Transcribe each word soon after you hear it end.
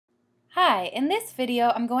Hi, in this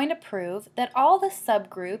video I'm going to prove that all the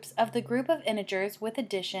subgroups of the group of integers with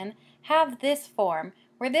addition have this form,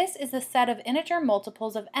 where this is a set of integer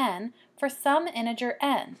multiples of n for some integer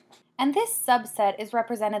n. And this subset is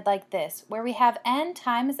represented like this, where we have n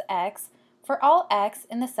times x for all x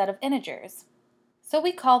in the set of integers. So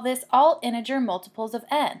we call this all integer multiples of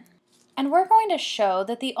n. And we're going to show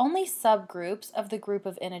that the only subgroups of the group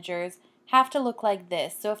of integers have to look like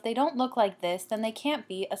this. So if they don't look like this, then they can't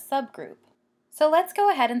be a subgroup. So let's go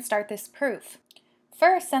ahead and start this proof.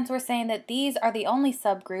 First, since we're saying that these are the only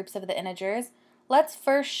subgroups of the integers, let's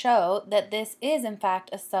first show that this is in fact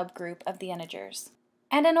a subgroup of the integers.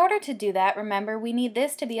 And in order to do that, remember, we need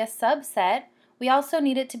this to be a subset, we also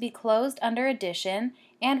need it to be closed under addition,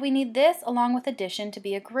 and we need this along with addition to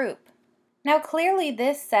be a group. Now clearly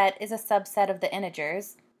this set is a subset of the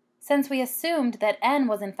integers, since we assumed that n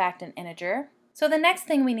was in fact an integer. So the next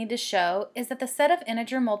thing we need to show is that the set of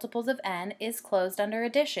integer multiples of n is closed under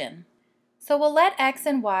addition. So we'll let x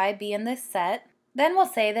and y be in this set, then we'll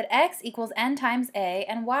say that x equals n times a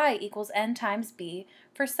and y equals n times b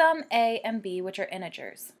for some a and b which are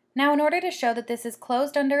integers. Now in order to show that this is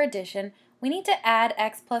closed under addition, we need to add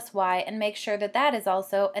x plus y and make sure that that is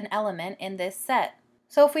also an element in this set.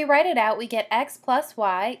 So if we write it out, we get x plus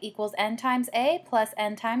y equals n times a plus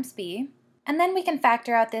n times b. And then we can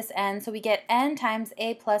factor out this n, so we get n times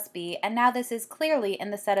a plus b, and now this is clearly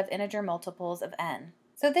in the set of integer multiples of n.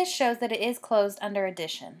 So this shows that it is closed under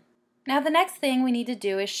addition. Now the next thing we need to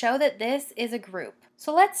do is show that this is a group.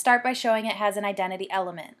 So let's start by showing it has an identity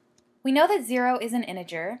element. We know that 0 is an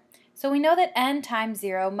integer, so we know that n times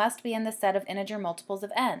 0 must be in the set of integer multiples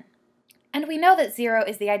of n. And we know that 0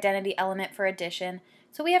 is the identity element for addition,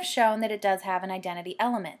 so we have shown that it does have an identity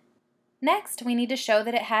element. Next, we need to show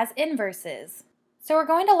that it has inverses. So we're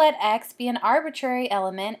going to let x be an arbitrary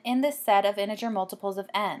element in this set of integer multiples of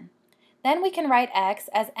n. Then we can write x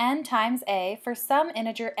as n times a for some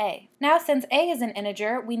integer a. Now since a is an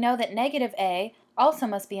integer, we know that negative a also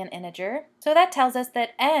must be an integer, so that tells us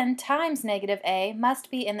that n times negative a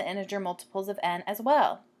must be in the integer multiples of n as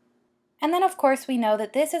well. And then of course we know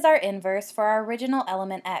that this is our inverse for our original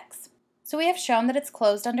element x. So we have shown that it's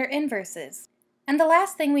closed under inverses. And the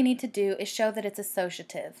last thing we need to do is show that it's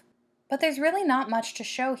associative. But there's really not much to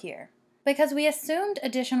show here, because we assumed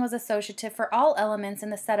addition was associative for all elements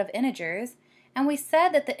in the set of integers, and we said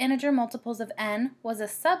that the integer multiples of n was a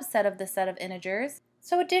subset of the set of integers,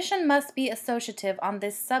 so addition must be associative on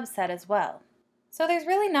this subset as well. So there's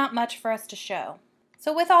really not much for us to show.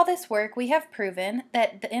 So with all this work, we have proven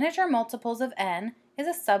that the integer multiples of n is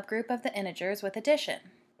a subgroup of the integers with addition.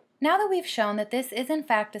 Now that we've shown that this is in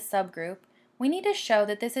fact a subgroup, we need to show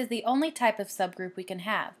that this is the only type of subgroup we can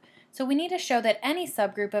have. So we need to show that any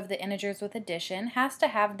subgroup of the integers with addition has to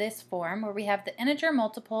have this form where we have the integer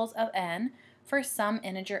multiples of n for some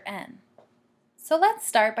integer n. So let's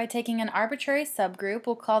start by taking an arbitrary subgroup.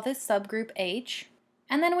 We'll call this subgroup h.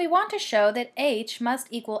 And then we want to show that h must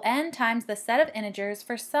equal n times the set of integers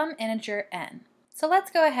for some integer n. So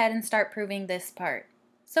let's go ahead and start proving this part.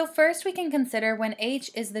 So first we can consider when h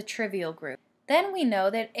is the trivial group. Then we know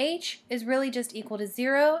that h is really just equal to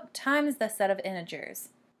 0 times the set of integers.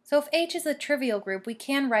 So if h is a trivial group, we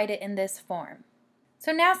can write it in this form.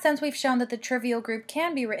 So now since we've shown that the trivial group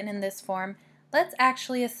can be written in this form, let's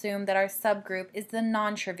actually assume that our subgroup is the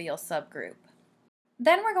non-trivial subgroup.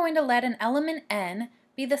 Then we're going to let an element n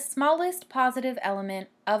be the smallest positive element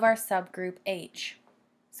of our subgroup h.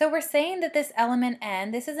 So we're saying that this element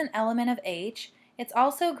n, this is an element of h, it's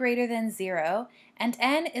also greater than 0, and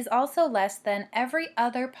n is also less than every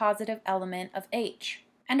other positive element of h.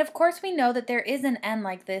 And of course we know that there is an n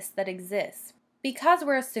like this that exists. Because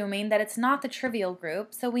we're assuming that it's not the trivial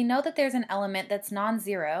group, so we know that there's an element that's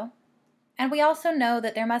non-zero, and we also know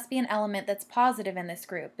that there must be an element that's positive in this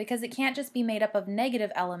group, because it can't just be made up of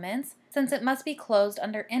negative elements, since it must be closed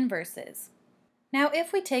under inverses. Now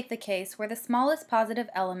if we take the case where the smallest positive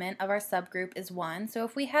element of our subgroup is 1, so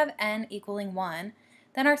if we have n equaling 1,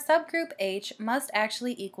 then our subgroup h must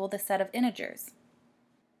actually equal the set of integers.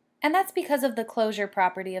 And that's because of the closure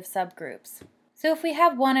property of subgroups. So if we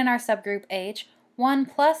have 1 in our subgroup h, 1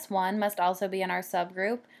 plus 1 must also be in our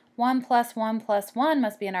subgroup, 1 plus 1 plus 1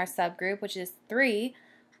 must be in our subgroup, which is 3,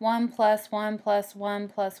 1 plus 1 plus 1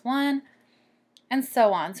 plus 1, and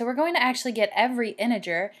so on. So we're going to actually get every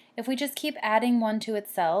integer if we just keep adding 1 to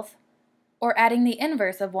itself, or adding the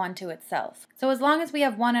inverse of 1 to itself. So as long as we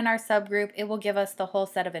have 1 in our subgroup, it will give us the whole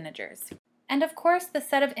set of integers. And of course, the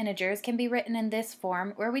set of integers can be written in this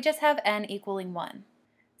form, where we just have n equaling 1.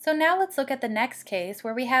 So now let's look at the next case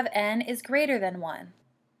where we have n is greater than 1.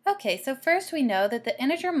 Okay, so first we know that the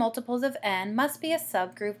integer multiples of n must be a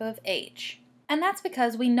subgroup of H. And that's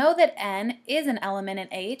because we know that n is an element in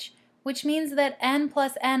H, which means that n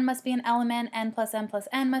plus n must be an element, n plus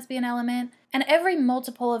n must be an element, and every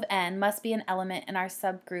multiple of n must be an element in our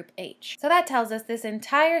subgroup H. So that tells us this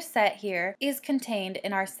entire set here is contained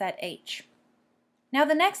in our set H. Now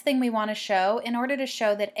the next thing we want to show, in order to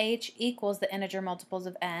show that H equals the integer multiples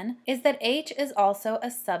of n, is that H is also a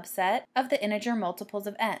subset of the integer multiples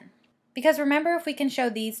of n. Because remember, if we can show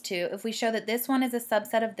these two, if we show that this one is a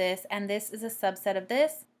subset of this and this is a subset of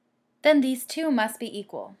this, then these two must be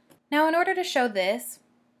equal. Now in order to show this,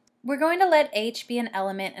 we're going to let H be an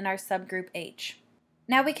element in our subgroup H.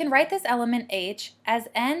 Now we can write this element H as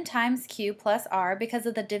n times q plus r because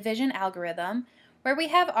of the division algorithm, where we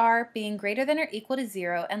have r being greater than or equal to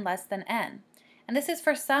 0 and less than n. And this is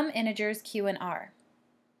for some integers q and r.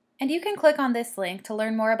 And you can click on this link to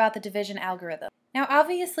learn more about the division algorithm. Now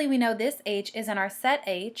obviously we know this H is in our set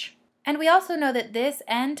H, and we also know that this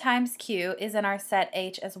n times q is in our set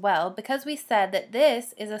H as well because we said that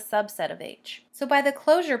this is a subset of H. So by the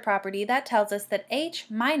closure property, that tells us that H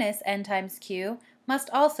minus n times q must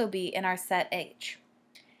also be in our set H.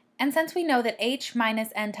 And since we know that H minus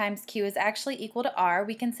n times q is actually equal to r,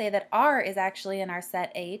 we can say that r is actually in our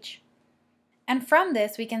set H. And from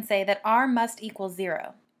this we can say that r must equal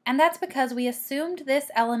 0. And that's because we assumed this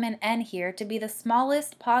element n here to be the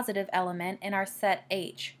smallest positive element in our set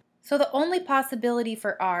H. So the only possibility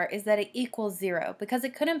for r is that it equals 0, because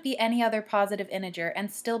it couldn't be any other positive integer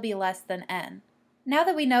and still be less than n. Now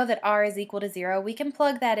that we know that r is equal to 0, we can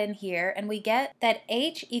plug that in here and we get that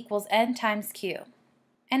h equals n times q.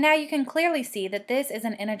 And now you can clearly see that this is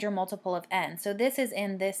an integer multiple of n, so this is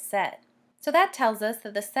in this set. So that tells us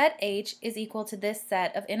that the set H is equal to this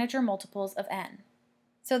set of integer multiples of n.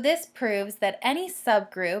 So this proves that any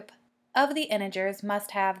subgroup of the integers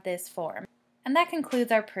must have this form. And that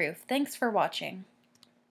concludes our proof. Thanks for watching.